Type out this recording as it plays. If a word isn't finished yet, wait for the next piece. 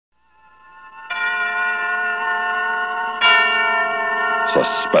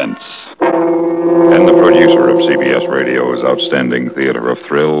Suspense. And the producer of CBS Radio's outstanding theater of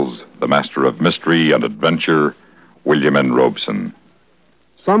thrills, the master of mystery and adventure, William N. Robeson.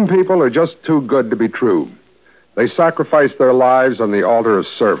 Some people are just too good to be true. They sacrifice their lives on the altar of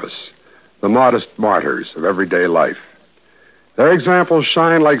service, the modest martyrs of everyday life. Their examples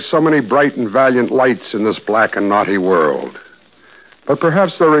shine like so many bright and valiant lights in this black and naughty world. But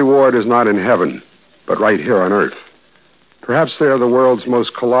perhaps their reward is not in heaven, but right here on earth. Perhaps they are the world's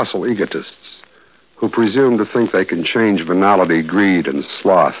most colossal egotists who presume to think they can change venality, greed, and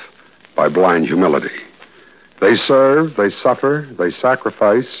sloth by blind humility. They serve, they suffer, they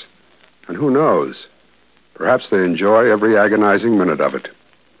sacrifice, and who knows, perhaps they enjoy every agonizing minute of it.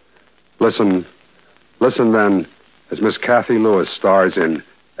 Listen then, as Miss Kathy Lewis stars in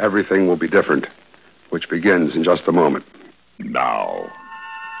Everything Will Be Different, which begins in just a moment. Now,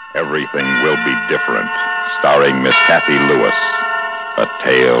 Everything Will Be Different, starring Miss Kathy Lewis. A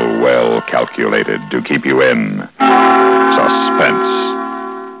tale well calculated to keep you in suspense.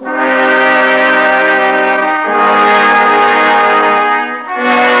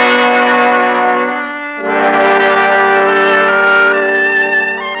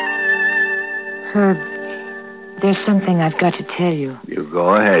 Herb, there's something I've got to tell you. You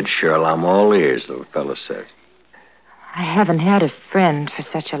go ahead, Cheryl. I'm all ears, the fellow says. I haven't had a friend for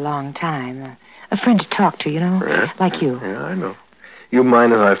such a long time. A friend to talk to, you know, like you. Yeah, I know. You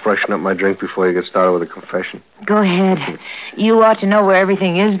mind if I freshen up my drink before you get started with a confession? Go ahead. You ought to know where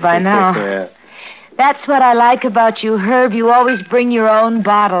everything is by now. Yeah. That's what I like about you, Herb. You always bring your own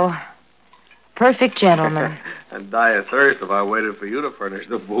bottle. Perfect gentleman. I'd die of thirst if I waited for you to furnish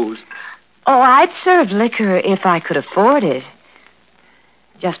the booze. Oh, I'd serve liquor if I could afford it.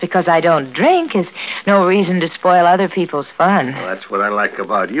 Just because I don't drink is no reason to spoil other people's fun. Well, that's what I like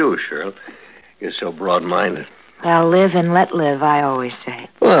about you, Cheryl. You're so broad-minded. Well, live and let live, I always say.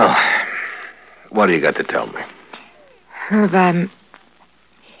 Well, what do you got to tell me? Herb,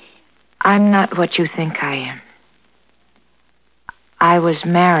 I'm not what you think I am. I was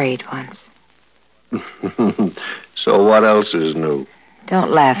married once. So what else is new?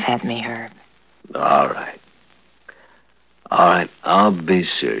 Don't laugh at me, Herb. All right. All right, I'll be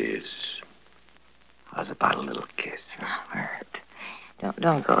serious. How's about a little kiss? Oh, Herb.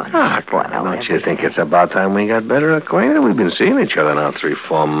 Don't go and spoil don't you think it's about time we got better acquainted? We've been seeing each other now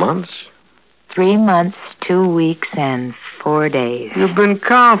 3-4 months. 3 months, 2 weeks, and 4 days. You've been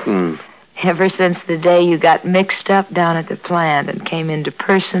counting. Ever since the day you got mixed up down at the plant and came into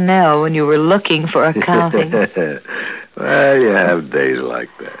personnel when you were looking for accounting. Well, you have days like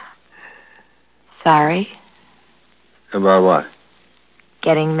that. Sorry? About what?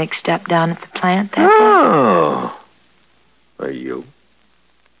 Getting mixed up down at the plant that day? Oh. Are you?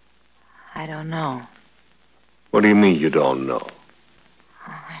 I don't know. What do you mean you don't know?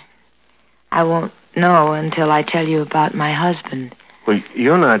 I won't know until I tell you about my husband. Well,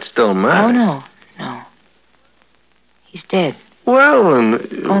 you're not still married. Oh, no. He's dead. Well,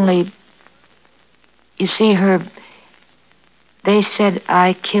 Only, you see, Herb, they said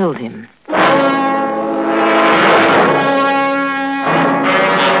I killed him.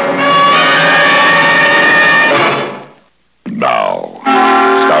 Now,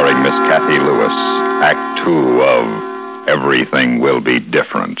 starring Miss Kathy Lewis, Act 2 of Everything Will Be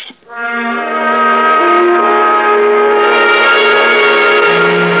Different.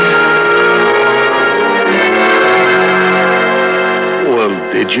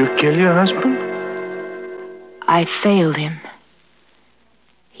 Well, did you kill your husband? I failed him.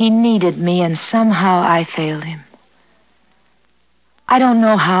 He needed me, and somehow I failed him. I don't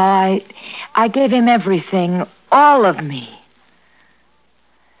know how. I gave him everything, all of me.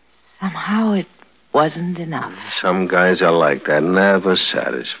 Somehow it wasn't enough. Some guys are like that, never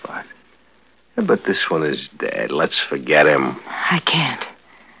satisfied. But this one is dead. Let's forget him. I can't.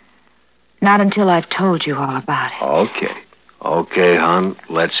 Not until I've told you all about it. Okay, hon.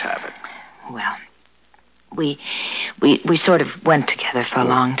 Let's have it. Well, we sort of went together for a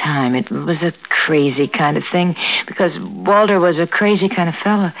long time. It was a crazy kind of thing because Walter was a crazy kind of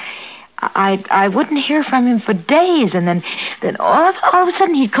fella. I wouldn't hear from him for days, and then all of a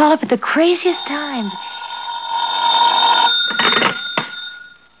sudden he'd call up at the craziest times.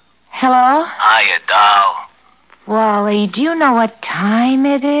 Hello? Hiya, doll. Wally, do you know what time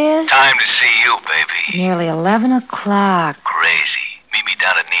it is? Time to see you, baby. Nearly 11 o'clock. Crazy. Meet me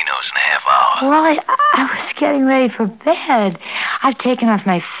down at Nino's in a half hour. Wally, I was getting ready for bed. I've taken off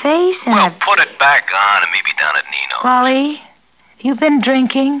my face and Well, put it back on and meet me down at Nino's. Wally, you been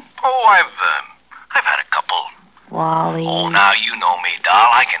drinking? Oh, I've had a couple. Wally. Oh, now you know me,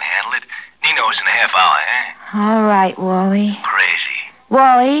 doll. I can handle it. Nino's in a half hour, eh? All right, Wally. Crazy.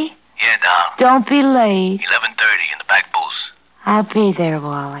 Wally, Yeah, doll. don't be late. 11:30 in the back booth. I'll be there,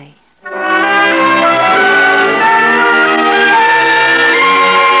 Wally.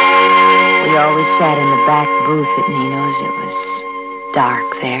 We always sat in the back booth at Nino's. It was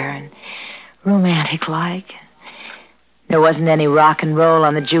dark there and romantic-like. There wasn't any rock and roll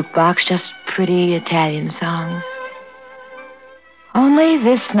on the jukebox, just pretty Italian songs. Only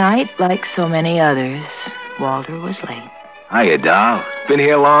this night, like so many others, Walter was late. Hiya, doll. Been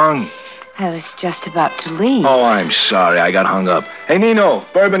here long? I was just about to leave. Oh, I'm sorry. I got hung up. Hey, Nino,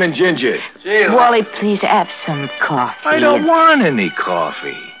 bourbon and ginger. Wally, please have some coffee. I don't want any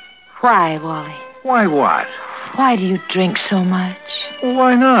coffee. Why, Wally? Why what? Why do you drink so much? Well,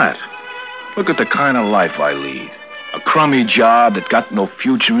 why not? Look at the kind of life I lead. A crummy job that got no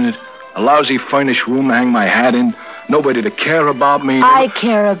future in it. A lousy furnished room to hang my hat in. Nobody to care about me. I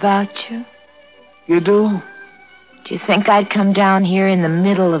care about you. You do? Do you think I'd come down here in the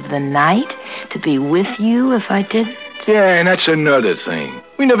middle of the night to be with you if I didn't? Yeah, and that's another thing.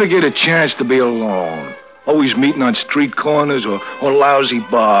 We never get a chance to be alone. Always meeting on street corners or lousy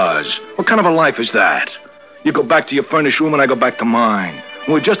bars. What kind of a life is that? You go back to your furnished room and I go back to mine.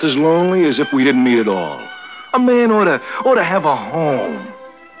 We're just as lonely as if we didn't meet at all. A man ought to have a home.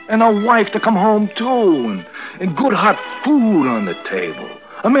 And a wife to come home to. And good hot food on the table.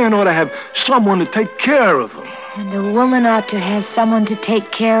 A man ought to have someone to take care of him. And a woman ought to have someone to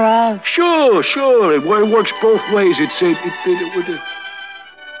take care of. Sure. It works both ways.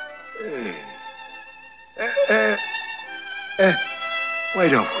 Why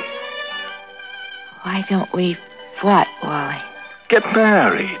don't we? Why don't we what, Wally? Get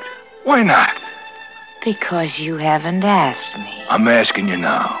married. Why not? Because you haven't asked me. I'm asking you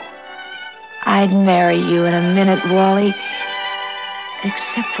now. I'd marry you in a minute, Wally.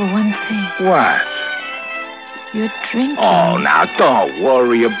 Except for one thing. What? You're drinking. Oh, now, don't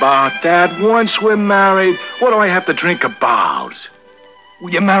worry about that. Once we're married, what do I have to drink about?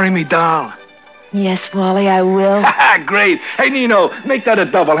 Will you marry me, doll? Yes, Wally, I will. Great. Hey, Nino, make that a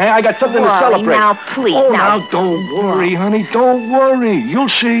double, hey? I got something Wally, to celebrate. now, please. Oh, now, don't worry, honey. Don't worry. You'll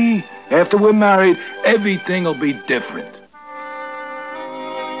see. After we're married, everything will be different.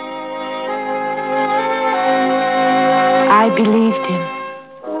 I believed him.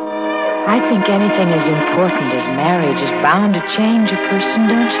 I think anything as important as marriage is bound to change a person,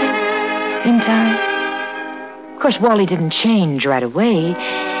 don't you? In time. Of course, Wally didn't change right away.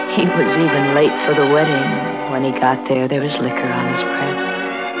 He was even late for the wedding. When he got there was liquor on his breath.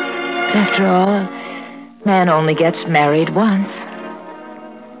 But after all, a man only gets married once.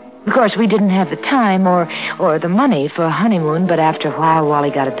 Of course, we didn't have the time or the money for a honeymoon, but after a while, Wally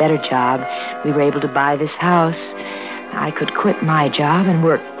got a better job. We were able to buy this house. I could quit my job and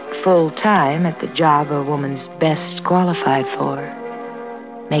work full-time at the job a woman's best qualified for,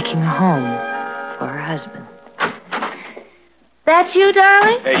 making a home for her husband. That's you,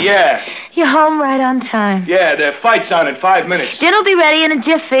 darling? Hey, yeah. You're home right on time. Yeah, the fight's on in 5 minutes. Dinner'll be ready in a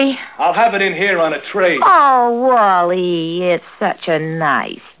jiffy. I'll have it in here on a tray. Oh, Wally, it's such a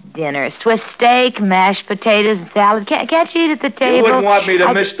nice dinner. Swiss steak, mashed potatoes, and salad. Can't you eat at the table? You wouldn't want me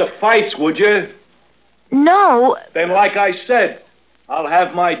to miss the fights, would you? No. Then, like I said, I'll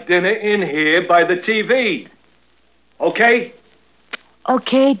have my dinner in here by the TV. Okay?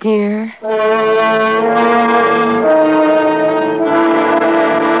 Okay, dear.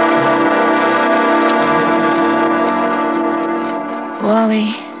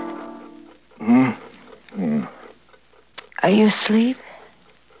 Wally. Are you asleep?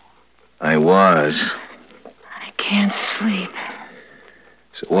 I was. I can't sleep.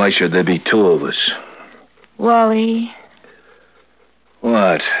 So why should there be two of us? Wally,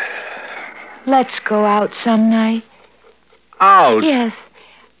 What? let's go out some night. Out? Yes.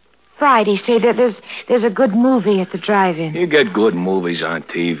 Friday, say that there's a good movie at the drive-in. You get good movies on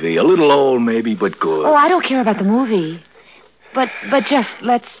TV. A little old, maybe, but good. Oh, I don't care about the movie. But just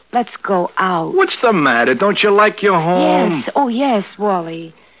let's go out. What's the matter? Don't you like your home? Yes. Oh, yes,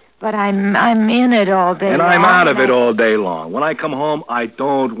 Wally. But I'm in it all day And long. I'm out of it all day long. When I come home, I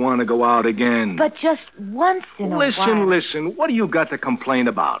don't want to go out again. But just once in a while. Listen. What do you got to complain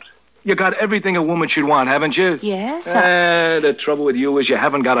about? You got everything a woman should want, haven't you? Yes. The trouble with you is you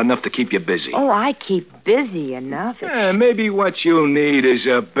haven't got enough to keep you busy. Oh, I keep busy enough. Maybe what you need is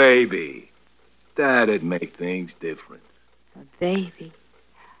a baby. That'd make things different. A baby.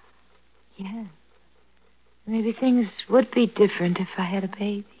 Yeah. Maybe things would be different if I had a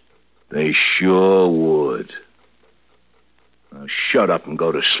baby. They sure would. Now shut up and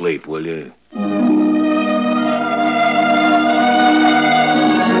go to sleep, will you?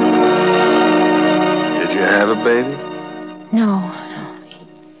 Did you have a baby? No.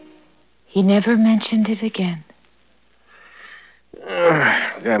 He never mentioned it again.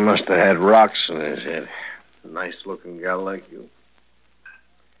 Guy must have had rocks in his head. Nice-looking gal like you.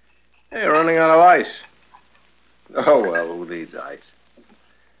 Hey, running out of ice. Oh, well, who needs ice?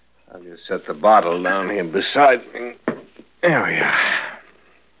 I'll just set the bottle down here beside me. There we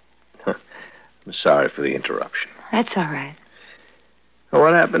are. I'm sorry for the interruption. That's all right. Well,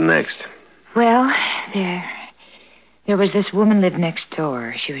 what happened next? Well, there was this woman lived next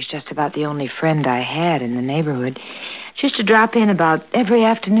door. She was just about the only friend I had in the neighborhood. She used to drop in about every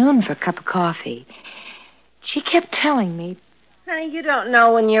afternoon for a cup of coffee. She kept telling me... Honey, you don't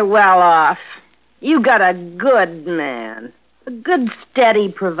know when you're well off. You got a good man. A good,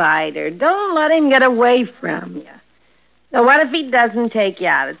 steady provider. Don't let him get away from you. Now, what if he doesn't take you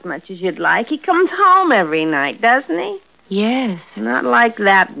out as much as you'd like? He comes home every night, doesn't he? Yes. Not like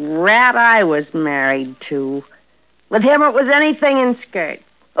that rat I was married to. With him, it was anything in skirts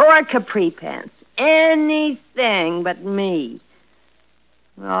or capri pants. Anything but me.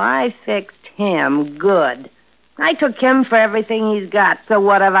 Well, I fixed him good. I took him for everything he's got, so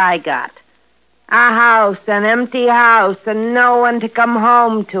what have I got? A house, an empty house, and no one to come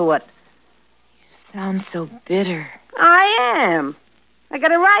home to it. You sound so bitter. I am. I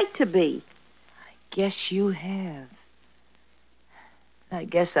got a right to be. I guess you have. I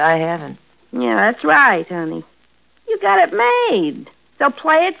guess I haven't. Yeah, that's right, honey. You got it made. So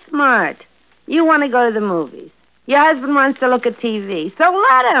play it smart. You want to go to the movies. Your husband wants to look at TV, so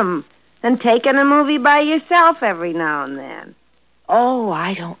let him. And take in a movie by yourself every now and then. Oh,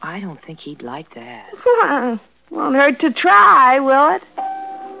 I don't think he'd like that. Well, won't hurt to try, will it?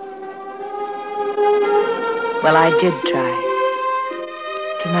 Well, I did try.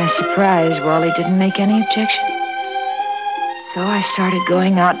 To my surprise, Wally didn't make any objection. So I started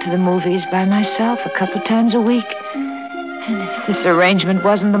going out to the movies by myself a couple times a week. And if this arrangement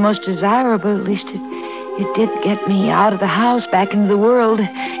wasn't the most desirable, at least it did get me out of the house, back into the world,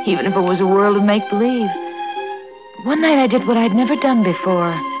 even if it was a world of make-believe. One night I did what I'd never done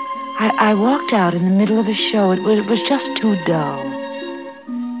before. I walked out in the middle of a show. It was just too dull.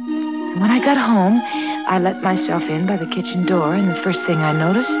 And when I got home, I let myself in by the kitchen door, and the first thing I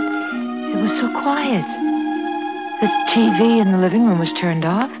noticed, it was so quiet. The TV in the living room was turned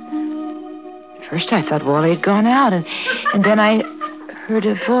off. At first I thought Wally had gone out, and then I heard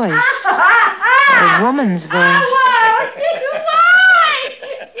a voice. A woman's voice. Hello,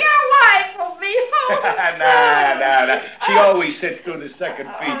 your wife will be home. Nah. She always sits through the second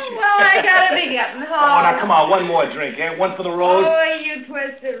feature. Well, I gotta be getting home. Oh, now, come on, one more drink, eh? One for the road. Oh, you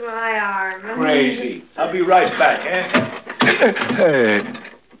twisted my arm. Crazy. I'll be right back, eh? Hey,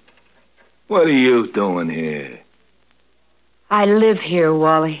 what are you doing here? I live here,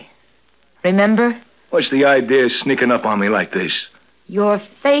 Wally. Remember? What's the idea of sneaking up on me like this? Your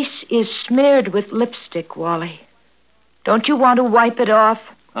face is smeared with lipstick, Wally. Don't you want to wipe it off?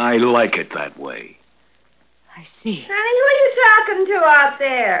 I like it that way. I see. Honey, who are you talking to out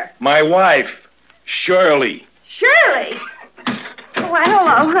there? My wife, Shirley. Shirley? Why,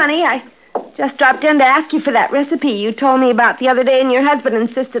 hello, honey. I just dropped in to ask you for that recipe you told me about the other day, and your husband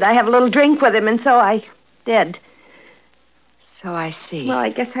insisted I have a little drink with him, and so I did. So I see. Well, I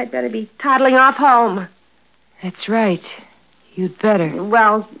guess I'd better be toddling off home. That's right. You'd better.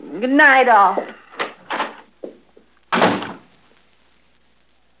 Well, good night, all.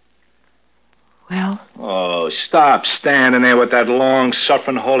 Well? Oh, stop standing there with that long,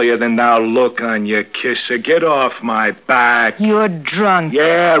 suffering, holier-than-thou look on your kisser. Get off my back. You're drunk.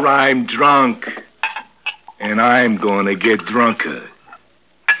 Yeah, I'm drunk. And I'm going to get drunker.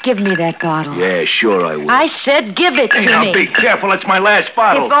 Give me that bottle. Yeah, sure I will. I said give it to Hey, me. now, be careful. It's my last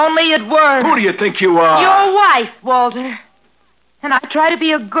bottle. If only it were. Who do you think you are? Your wife, Walter. And I try to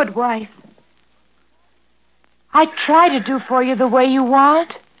be a good wife. I try to do for you the way you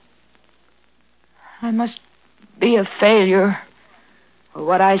want. I must be a failure. Or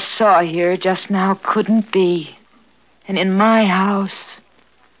what I saw here just now couldn't be. And in my house,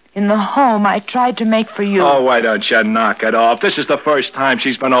 in the home I tried to make for you. Oh, why don't you knock it off? This is the first time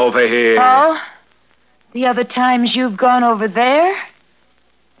she's been over here. Oh? The other times you've gone over there?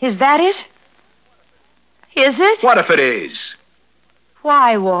 Is that it? Is it? What if it is?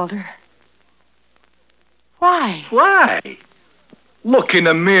 Why, Walter? Why? Why? Look in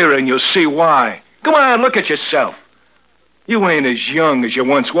the mirror and you'll see why. Come on, look at yourself. You ain't as young as you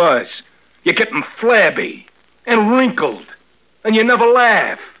once was. You're getting flabby and wrinkled, and you never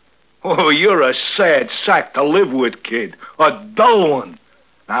laugh. Oh, you're a sad sack to live with, kid. A dull one.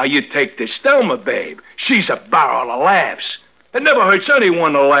 Now, you take this Thelma, babe. She's a barrel of laughs. It never hurts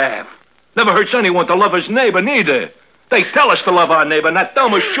anyone to laugh. Never hurts anyone to love his neighbor, neither. They tell us to love our neighbor, and that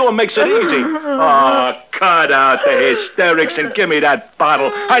Thelma sure makes it easy. Oh, cut out the hysterics and give me that bottle.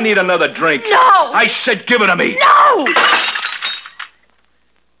 I need another drink. No! I said give it to me. No!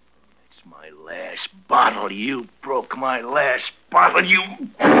 It's my last bottle. You broke my last bottle, you...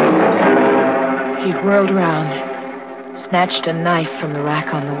 He whirled around, snatched a knife from the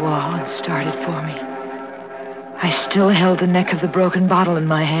rack on the wall, and started for me. I still held the neck of the broken bottle in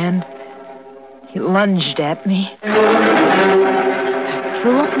my hand. He lunged at me. I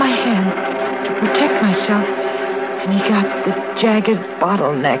threw up my hand to protect myself, and he got the jagged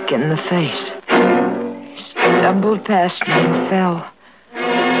bottleneck in the face. He stumbled past me and fell.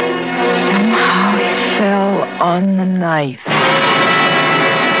 Somehow he fell on the knife.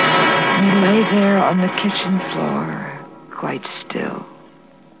 He lay there on the kitchen floor, quite still.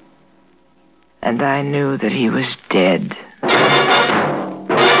 And I knew that he was dead.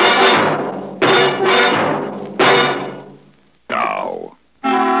 Now,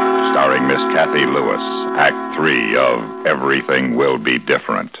 starring Miss Kathy Lewis, Act 3 of Everything Will Be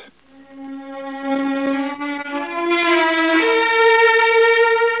Different.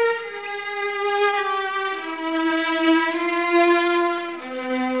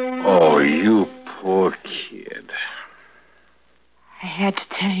 Oh, you poor kid. I had to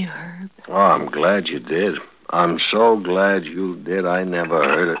tell you, Herb. Oh, I'm glad you did. I'm so glad you did. I never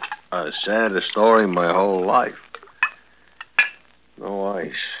heard a sadder story in my whole life. No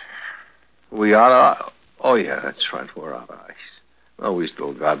ice. We out of... Oh, yeah, that's right. We're out of ice. Well, we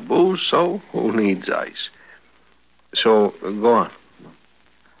still got booze, so who needs ice? So, go on.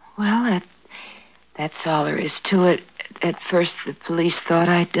 Well, that's all there is to it. At first, the police thought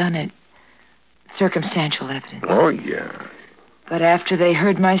I'd done it. Circumstantial evidence. Oh, yeah. But after they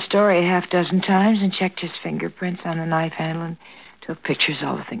heard my story a half dozen times and checked his fingerprints on the knife handle and took pictures,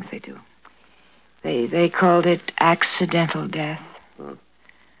 all the things they do, they called it accidental death.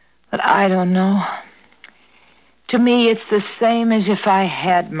 But I don't know. To me, it's the same as if I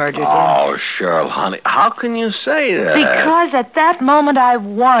had murdered him. Oh, Cheryl, honey, how can you say that? Because at that moment I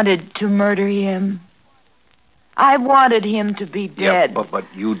wanted to murder him. I wanted him to be dead. Yeah, but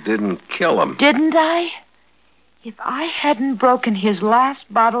you didn't kill him. Didn't I? If I hadn't broken his last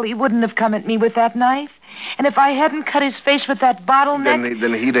bottle, he wouldn't have come at me with that knife. And if I hadn't cut his face with that bottleneck...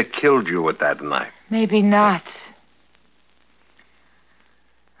 Then he'd have killed you with that knife. Maybe not.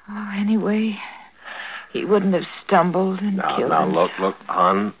 Oh, anyway, he wouldn't have stumbled and killed himself. Look,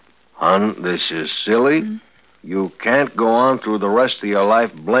 hon, this is silly. Mm-hmm. You can't go on through the rest of your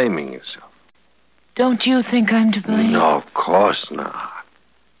life blaming yourself. Don't you think I'm to blame? No, of course not.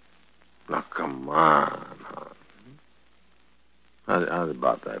 Now, come on, hon. How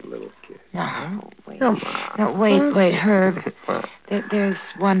about that little kid? No, wait. Come on. No, wait, Herb. There's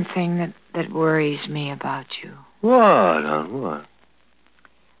one thing that worries me about you. What, hon, what?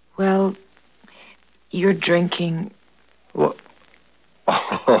 Well, you're drinking. What?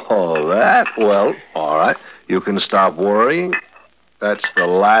 Oh, that? Well, all right. You can stop worrying. That's the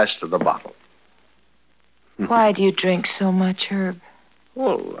last of the bottle. Why do you drink so much, Herb?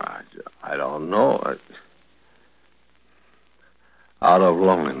 Well, I don't know. Out of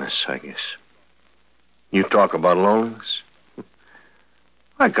loneliness, I guess. You talk about loneliness?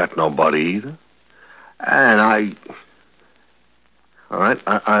 I got nobody either. And all right,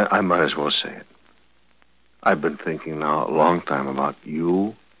 I might as well say it. I've been thinking now a long time about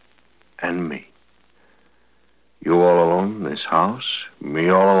you and me. You all alone in this house, me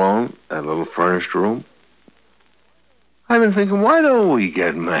all alone, that little furnished room. I've been thinking, why don't we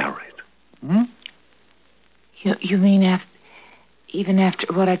get married? Hmm? You mean even after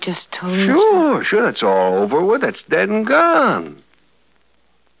what I just told you? Sure, it's all over with. It's dead and gone.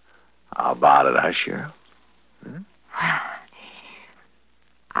 How about it, Cheryl? Huh?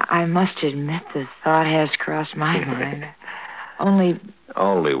 Well, I must admit the thought has crossed my mind.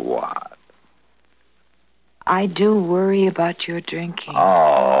 Only what? I do worry about your drinking.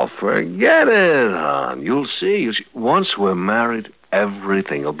 Oh, forget it, hon. You'll see. Once we're married,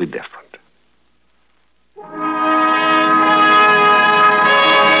 everything will be different.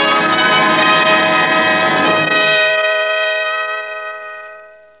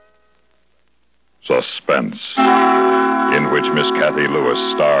 Suspense, in which Miss Kathy Lewis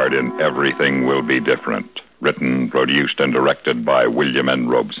starred in Everything Will Be Different, written, produced, and directed by William N.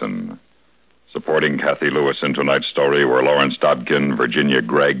 Robeson. Supporting Kathy Lewis in tonight's story were Lawrence Dobkin, Virginia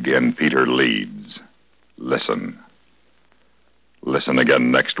Gregg, and Peter Leeds. Listen. Listen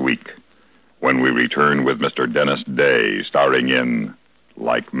again next week when we return with Mr. Dennis Day starring in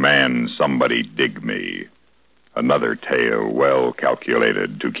Like Man Somebody Dig Me. Another tale well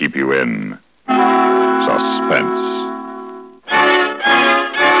calculated to keep you in suspense.